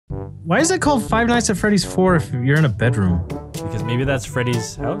Why is it called Five Nights at Freddy's 4 if you're in a bedroom? Because maybe that's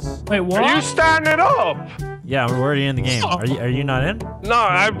Freddy's house. Wait, what? Are you standing up? Yeah, we're already in the game. Are you not in? No,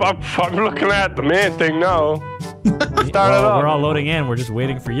 I'm looking at the main thing now. Start it up. We're all loading in. We're just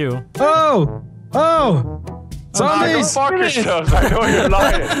waiting for you. Oh! Oh! Zombies! Fuck yourselves. I know you're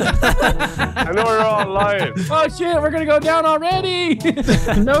lying. I know you're all lying. Oh shit, we're gonna go down already!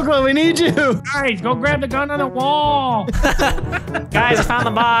 No, Glow, we need you! Guys, go grab the gun on the wall! Guys, I found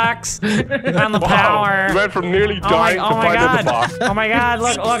the box. Found the power. You went from nearly dying to finding the box. Oh my god,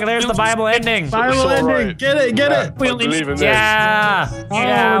 look, there's the Bible ending. Bible So ending! right. Get it! I believe in this. Yeah. Oh,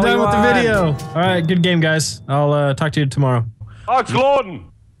 Yeah, we're done we with won. the video. Alright, good game, guys. I'll talk to you tomorrow. Oh, it's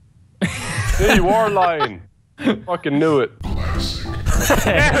loading. Yeah, you are lying. Fucking knew it.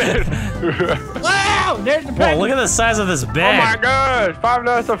 Damn it. Wow! There's the Whoa, pen! look at the size of this Oh bed. my god. Five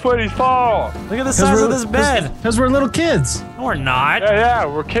Nights at Freddy's fall. Look at the size of this bed. Because we're little kids. No, we're not. Yeah,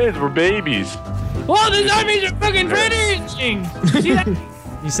 we're kids. We're babies. Whoa, the zombies are fucking Freddy things! See that?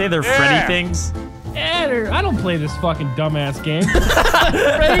 You say they're Yeah. Freddy things? Yeah, I don't play this fucking dumbass game.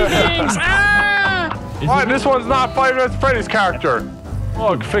 Freddy things! Ah! Why, this one's not Five Nights at Freddy's character.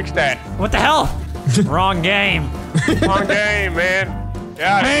 Look, fix that. What the hell? Wrong game. Wrong game, man.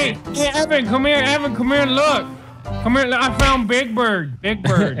 Yeah. Hey, Evan, come here, look. Come here, look, I found Big Bird. Big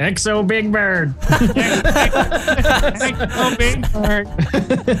Bird. Exo Big Bird. Exo Big Bird.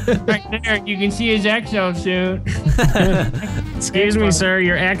 Right there, you can see his exosuit. Excuse me, sir,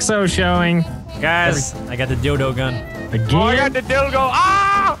 your Exo showing. Guys, I got the dildo gun. Again? Oh, I got the dildo.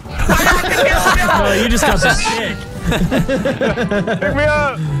 Ah! I got the dildo. No, you just got the stick. Pick me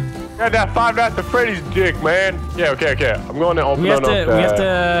up. Got that Five Nights at Freddy's dick, man. Yeah, okay. I'm going to open We have up.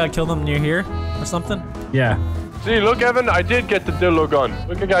 to kill them near here or something. Yeah. See, look, Evan, I did get the dildo gun.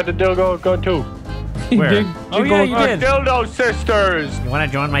 Look, I got the dildo gun too. Where? Oh yeah, you did. Dildo sisters. You want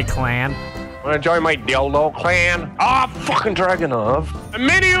to join my clan? Wanna join my dildo clan? Ah, fucking Dragonov. I'm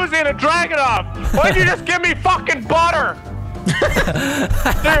mini using a Dragonov. Why'd you just give me fucking butter?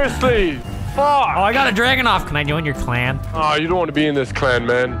 Seriously. Fuck. Oh, I got a dragon off. Can I join your clan? Oh, you don't want to be in this clan,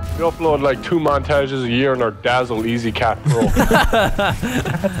 man. We upload like 2 montages a year in our Dazzle Easy Cat Pro.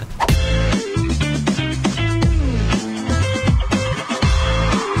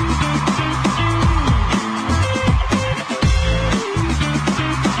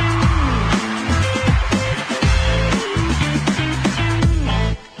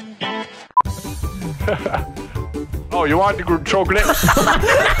 Oh, you want to chocolate?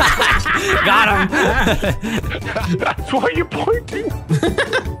 Got him. That's why you're pointing.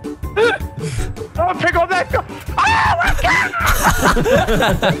 Oh, pick up that gun. Oh, my God!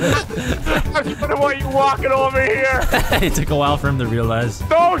 That's why you walking over here. It took a while for him to realize.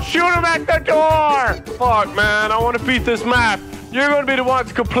 Don't shoot him at the door. Fuck, man. I want to beat this map. You're going to be the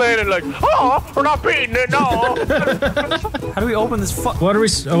ones complaining like, oh, we're not beating it, no. How do we open this What are we?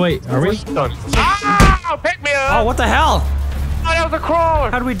 Oh, wait. Are we? Done. Ah, pick me up. Oh, what the hell? Oh, that was a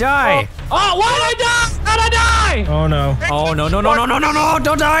crawler. How do we die? Oh, why did I die? How'd I die? Oh, no. Oh, no. Don't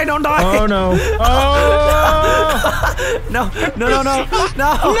die. Don't die. Oh, no. Oh!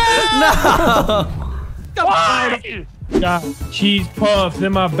 No. Why? Got cheese puffs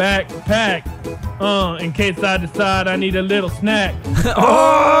in my backpack. In case I decide I need a little snack.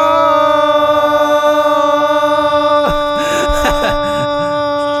 Oh!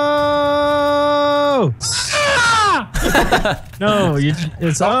 No,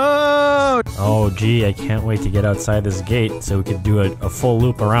 it's oh! Oh, gee, I can't wait to get outside this gate so we can do a full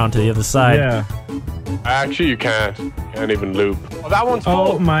loop around to the other side. Yeah. Actually, you can't. Can't even loop. Oh, that one's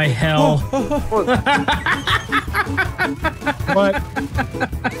full. Oh my hell! What?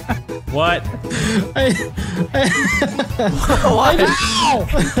 What?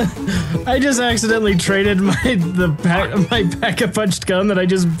 I just accidentally traded my pack-a-punched gun that I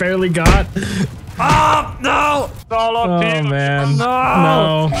just barely got. Oh, no! It's all up to Oh you. man!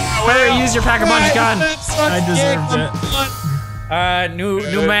 No! No! Hurry, use your pack-a-punch gun. I deserved it. New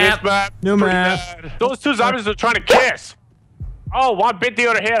This map. New pretty map. bad. Those two zombies are trying to kiss. Oh, one bit the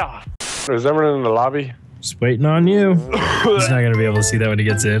other head off. Is everyone in the lobby? Just waiting on you. He's not gonna be able to see that when he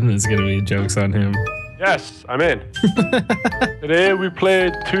gets in. It's gonna be jokes on him. Yes, I'm in. Today we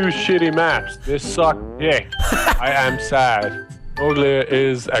played 2 shitty maps. This sucked dick. I am sad. Ugly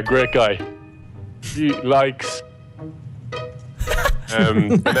is a great guy. He likes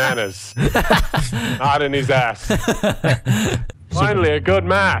bananas. Not in his ass. Finally, a good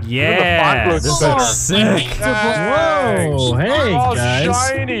map. Yeah, Look at the this back looks sick. Whoa, hey all guys.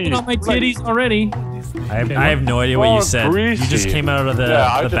 shiny. On my titties already. I have no idea what you Oh, said. greasy. You just came out of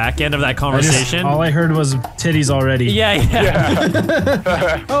the back end of that conversation. All I heard was titties already.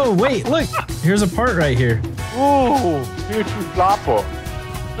 Yeah. Oh wait, look. Here's a part right here. Ooh, huge flopper.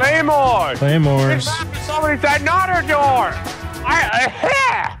 Claymore. Claymores. Somebody's at another door.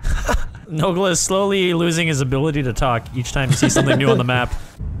 Nogla is slowly losing his ability to talk each time you see something new on the map.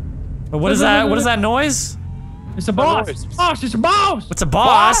 But what is that? What is that noise? It's a boss. It's a boss. It's a boss. What's a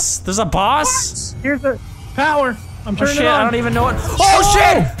boss? There's a boss? Here's the power. I'm Oh turning shit, it on. I don't even know it. Oh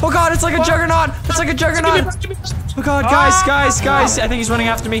shit! Oh god, it's like a juggernaut! It's like a juggernaut! Oh god, guys! I think he's running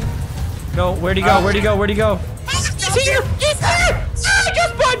after me. Go, where'd he go? Where'd he go? Where'd he go? He's here! He's here! I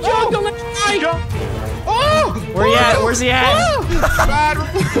just put jungle in the Oh! Where he at? Where's he at?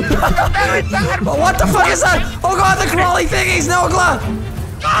 What the fuck is that? Oh god, the crawling thingies, Nogla!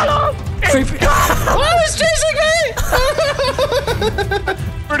 Creepy. Oh, he's chasing me!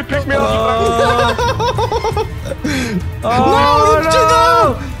 Where to pick me up? Oh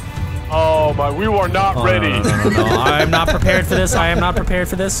no! Oh my, we were not ready. No, I am not prepared for this. I am not prepared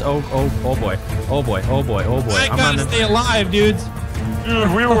for this. Oh boy. Oh boy. I gotta stay alive, dudes.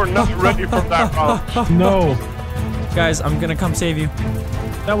 Dude, we were not ready for that round. No. Guys, I'm gonna come save you.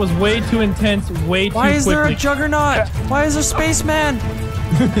 That was way too intense, way too quickly. Why is there a juggernaut? Why is there spaceman?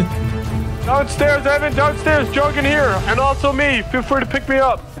 Downstairs, Evan, downstairs, Jug in here, and also me. Feel free to pick me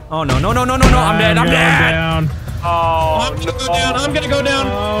up. Oh no, I'm dead. I'm going dead. down. Oh, I'm gonna go down. I'm gonna go down.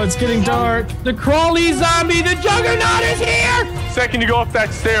 Oh, it's getting dark. The crawly zombie, the juggernaut is here! Second you go up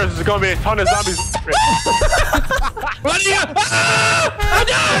that stairs, there's gonna be a ton of zombies. What are you? Ah! I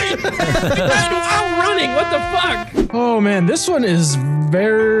died! I'm running. What the fuck? Oh man, this one is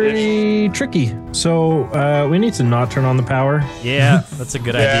very tricky. So we need to not turn on the power. Yeah, that's a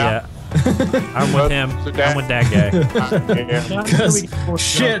good idea. I'm with him. I'm with that guy. Because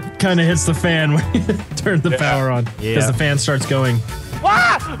shit kind of hits the fan when you turn the power on. Yeah. Because the fan starts going.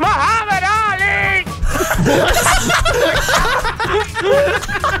 What? Muhammad Ali!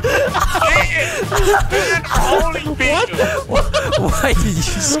 Holy Why did you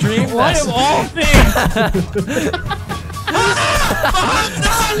scream What that? of all things?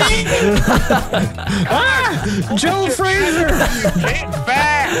 Joe Fraser! Get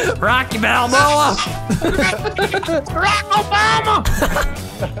back! Rocky Balboa! Barack Obama!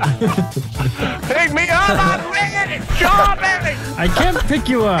 Pick me up, I'm ready! Strawberry! I can't pick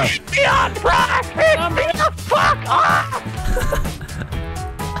you up. Me on price! Pick me the fuck up!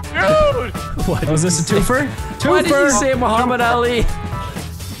 Dude! What? Oh, is this a twofer? Why did you Twofer! say Muhammad Ali?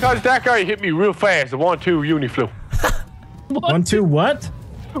 Because that guy hit me real fast. The 1-2 Uniflu. 1-2 what?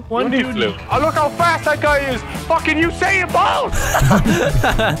 Uniflu. Oh, look how fast that guy is! Fucking Usain Bolt!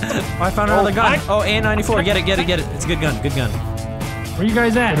 I found another gun. Oh, A94. Get it. It's a good gun. Where you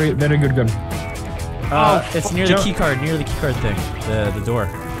guys at? Very good gun. It's near the key card thing. The door.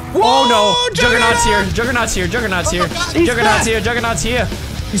 Whoa, no! Juggernaut's here. Juggernaut's here.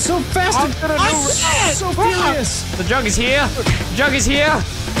 He's so fast. So furious. The jug is here.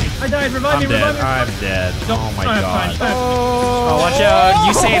 I died. Revive me. I'm dead. Oh my god. Fine. Oh, watch out.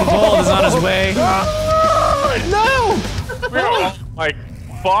 Usain Bolt is on his way. No! Like,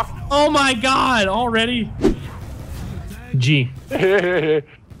 fuck. Oh my god. Already? G.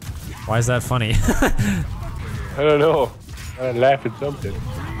 Why is that funny? I don't know. I laugh at something.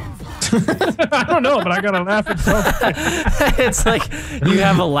 I don't know, but I gotta laugh at something. It's like you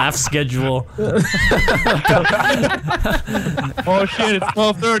have a laugh schedule. Oh shit, it's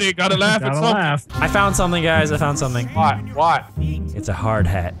 12:30. Gotta laugh at Gotta something. laugh. I found something, guys. What? It's a hard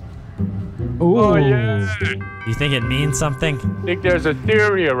hat. Ooh. Oh, yeah. You think it means something? I think there's a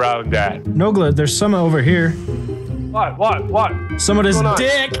theory around that. Nogla, there's some over here. What? Some of this What's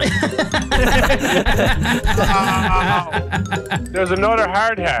going dick. There's another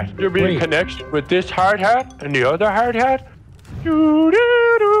hard hat. There'll be a Wait. connection with this hard hat and the other hard hat.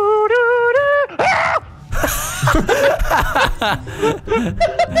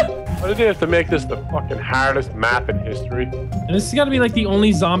 Why did they have to make this the fucking hardest map in history? And this has got to be like the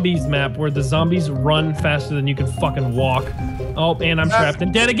only zombies map where the zombies run faster than you can fucking walk. Oh, and I'm trapped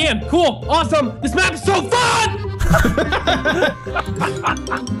and dead again. Cool, awesome. This map is so fun.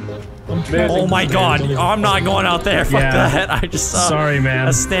 Oh my god. I'm not going out there. Fuck Yeah. that. I just saw Sorry, man.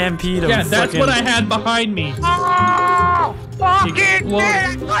 a stampede of Yeah, that's fucking- what I had behind me. Oh! Fucking shit! Explode.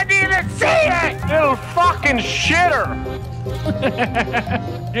 I couldn't even see it! Little fucking shitter!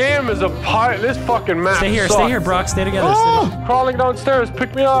 Game is a pilot. This fucking map Stay here, sucks. Brock. Stay together. Oh! Crawling downstairs,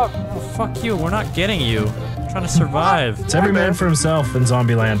 pick me up! Oh, fuck you. We're not getting you. trying to survive. It's every man for himself in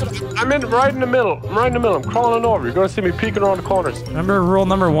Zombieland. I'm right in the middle. I'm right in the middle. I'm crawling over. You're gonna see me peeking around the corners. Remember rule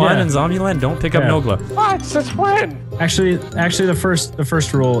number 1 in Zombieland? Don't pick up Nogla. What? Since when? Actually, the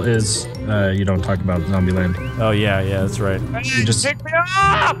first rule is you don't talk about Zombieland. Oh yeah, that's right. You just pick me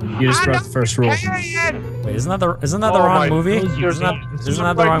up. You just broke the first rule. Wait, isn't that the wrong movie? Isn't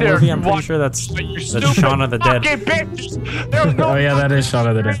that the wrong movie? I'm pretty sure that's Shaun of the Dead. Oh yeah, that is Shaun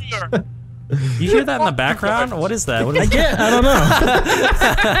of the Dead. You hear that in the background? What is that? What is I don't know.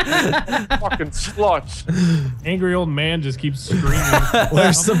 Fucking sluts. Angry old man just keeps screaming.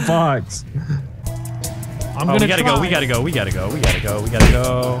 Where's the box? I'm gonna we gotta go. We gotta go. We gotta go. We gotta go. We gotta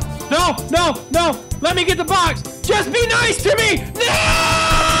go. No! Let me get the box! Just be nice to me!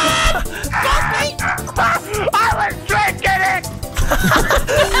 No! Fuck me! I was drinking it.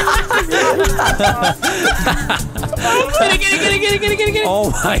 Get it!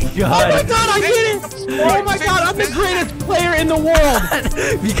 Oh my god! Oh my god, I did it! Oh my god, I'm the greatest player in the world!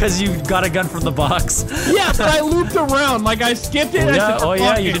 Because you got a gun from the box. Yeah, but I looped around, like I skipped it. Oh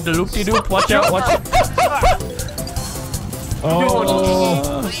yeah, you did the loop-de-doop. Watch out, watch out.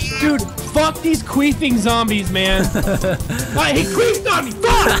 Oh, dude, fuck these queefing zombies, man. He queefed on me,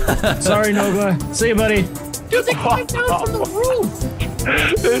 fuck! Sorry, Nogla. See you, buddy. Dude, they came down from the roof!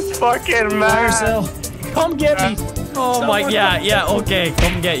 This fucking man. Come get me! Oh my, yeah, okay,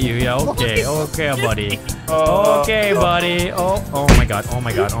 come get you, yeah, okay, buddy. Okay, buddy. Oh my god, oh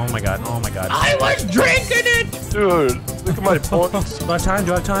my god. I was drinking it! Dude, look at my points. Do I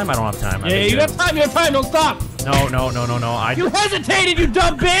have time? I don't have time. Yeah, you have time, don't stop! No, You hesitated, you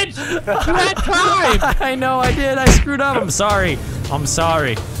dumb bitch! You had time! I know, I did, I screwed up, I'm sorry.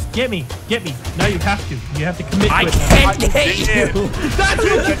 Get me. Now you have to. You have to commit to I it. can't get you. That's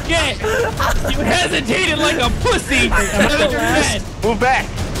what you get! You hesitated like a pussy! Now you're dead! Move back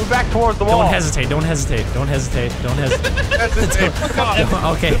towards the wall. Don't hesitate. Hesitate.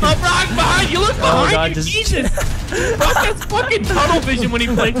 Okay. Brock behind you! Look behind God, you! just- Jesus! Brock has fucking tunnel vision when he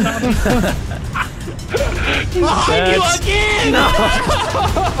plays zombies. Behind you again! No.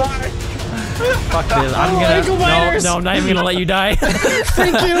 Fuck this. I'm not even gonna let you die.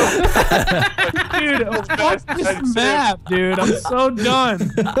 Thank you. Dude, fuck this map, dude. I'm so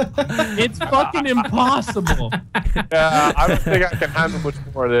done. It's fucking impossible. Yeah, I don't think I can handle much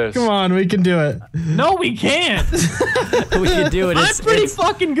more of this. Come on, we can do it. No, we can't. We can do it. I'm pretty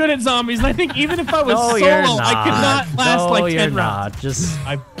fucking good at zombies, and I think even if I was No, you're solo, I could not last like 10 rounds. Just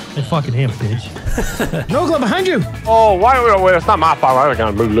I fucking am, bitch. Nogla, behind you. Oh, wait, it's not my fault. I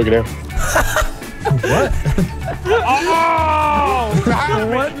can't move. Look at him. What? Oh!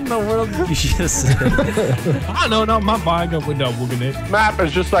 what in the world did you just say? I don't know, my body up with that This Map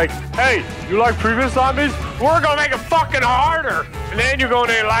is just like, hey, you like previous zombies? We're gonna make it fucking harder, and then you're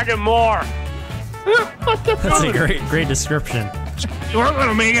gonna like it more. That's a great description. We're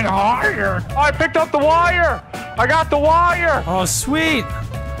gonna make it harder. Oh, I picked up the wire. I got the wire. Oh, sweet.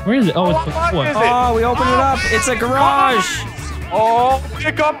 Where is it? Oh, it's What is it? Oh, we opened it up. It's a garage. Oh,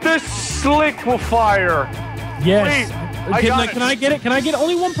 pick up this liquefier. Yes. Wait, Can I get it? Can I get it?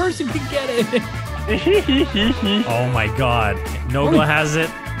 Only one person can get it. Oh my god. Nogla has it.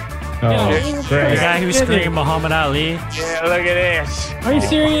 Oh, The great. guy who's screaming Muhammad Ali. Yeah, look at this. Are you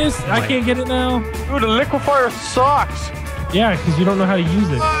serious? I can't get it now. Dude, the liquefier sucks. Yeah, because you don't know how to use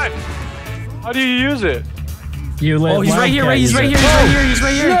it. God. How do you use it? You let Oh, he's right here. Wildcat He's use right it. here. He's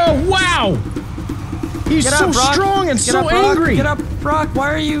right here. No, wow. He's Get so up, Brock. strong and Get so up, Brock. angry. Get up, Brock. Why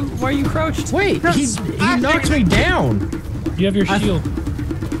are you crouched? Wait, he knocks me down. You have your shield.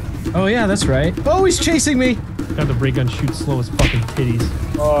 Oh yeah, that's right. Oh, he's chasing me. Got the ray gun shoot slow as fucking titties.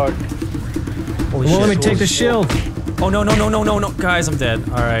 Holy Well, shit. let me take the shield. Oh, no. Guys, I'm dead.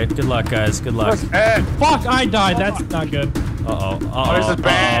 All right. Good luck, guys. Good luck. Fuck, I died. That's not good. Uh-oh. This is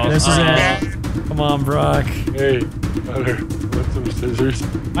bad. This is it. Come on, Brock. Hey, Tyler, you want some scissors?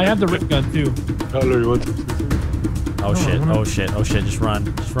 I have the ray gun too. Tyler, you want some scissors? Oh shit. Just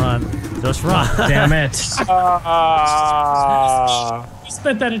run. Damn it. We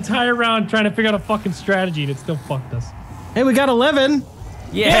spent that entire round trying to figure out a fucking strategy and it still fucked us. Hey, we got 11.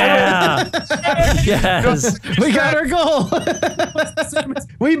 Yeah. Yes. We got our goal.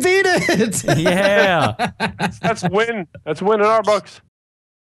 We beat it. Yeah. That's win. That's win in our books.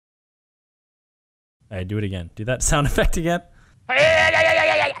 Hey, do it again. Do that sound effect again.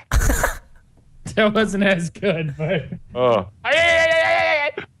 That wasn't as good, but Oh. Am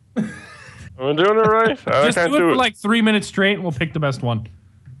I doing it right? I just can't do it do for it. like 3 minutes straight and we'll pick the best one.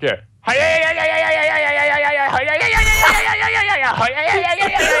 Okay.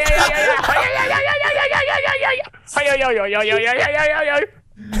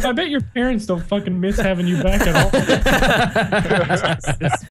 I bet your parents don't fucking miss having you back at all.